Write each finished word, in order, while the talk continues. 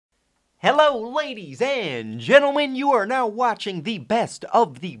Hello, ladies and gentlemen. You are now watching the best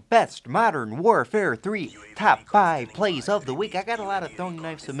of the best Modern Warfare 3 top 5 plays of the week. I got a lot of throwing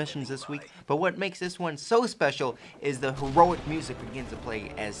knife submissions this week, but what makes this one so special is the heroic music begins to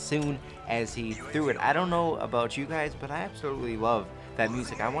play as soon as he threw it. I don't know about you guys, but I absolutely love that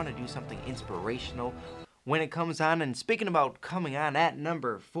music. I want to do something inspirational when it comes on. And speaking about coming on, at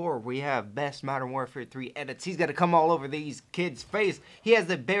number 4 we have Best Modern Warfare 3 edits. He's got to come all over these kids' face. He has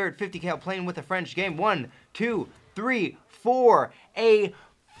the Barrett 50 cal playing with the French game. 1, 2, 3, 4. A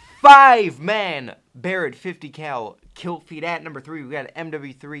 5-man Barrett 50 cal kill feed. At number 3 we got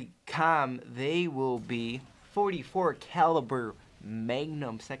MW3 They will be 44 caliber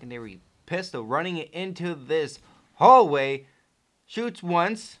Magnum secondary pistol running into this hallway. Shoots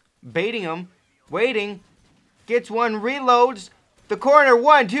once, baiting him, waiting. Gets one, reloads. The corner,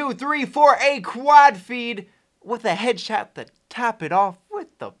 1, 2, 3, 4, a quad feed with a headshot to top it off with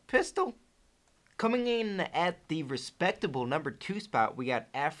the pistol. Coming in at the respectable number 2 spot, we got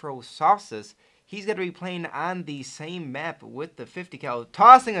Afro Sauces. He's going to be playing on the same map with the 50 cal,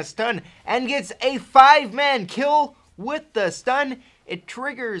 tossing a stun and gets a 5-man kill with the stun. It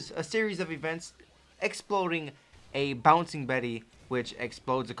triggers a series of events, exploding a bouncing Betty, which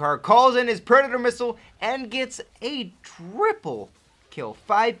explodes a car, calls in his Predator missile, and gets a triple kill.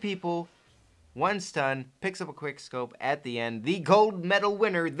 5 people, 1 stun, picks up a quick scope at the end. The gold medal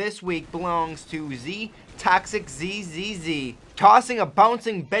winner this week belongs to Z, Toxic ZZZ. Tossing a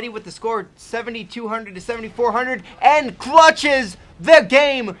bouncing Betty with the score 7,200 to 7,400, and clutches the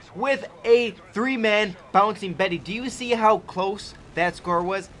game with a 3-man bouncing Betty. Do you see how close that score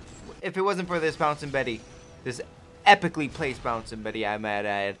was? If it wasn't for this bouncing Betty, this epically placed bouncing Betty, I might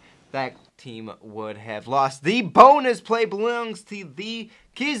add, that team would have lost. The bonus play belongs to the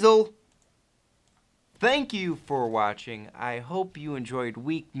Kiesel. Thank you for watching. I hope you enjoyed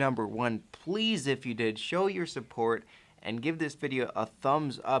week number 1. Please, if you did, show your support and give this video a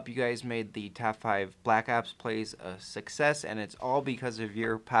thumbs up. You guys made the top 5 Black Ops plays a success, and it's all because of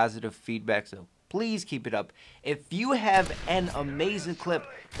your positive feedback, so please keep it up. If you have an amazing clip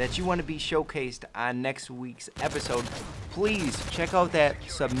that you want to be showcased on next week's episode, please check out that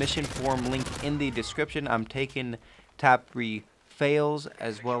submission form link in the description. I'm taking top 3 fails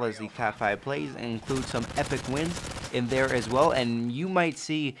as well as the top 5 plays, and include some epic wins in there as well. And you might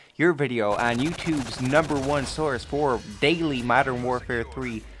see your video on YouTube's #1 source for daily Modern Warfare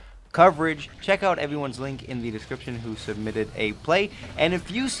 3 coverage. Check out everyone's link in the description who submitted a play. And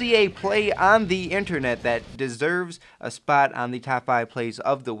if you see a play on the internet that deserves a spot on the top 5 plays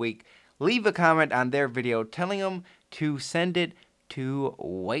of the week, leave a comment on their video telling them to send it to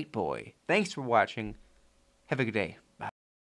White Boy. Thanks for watching. Have a good day.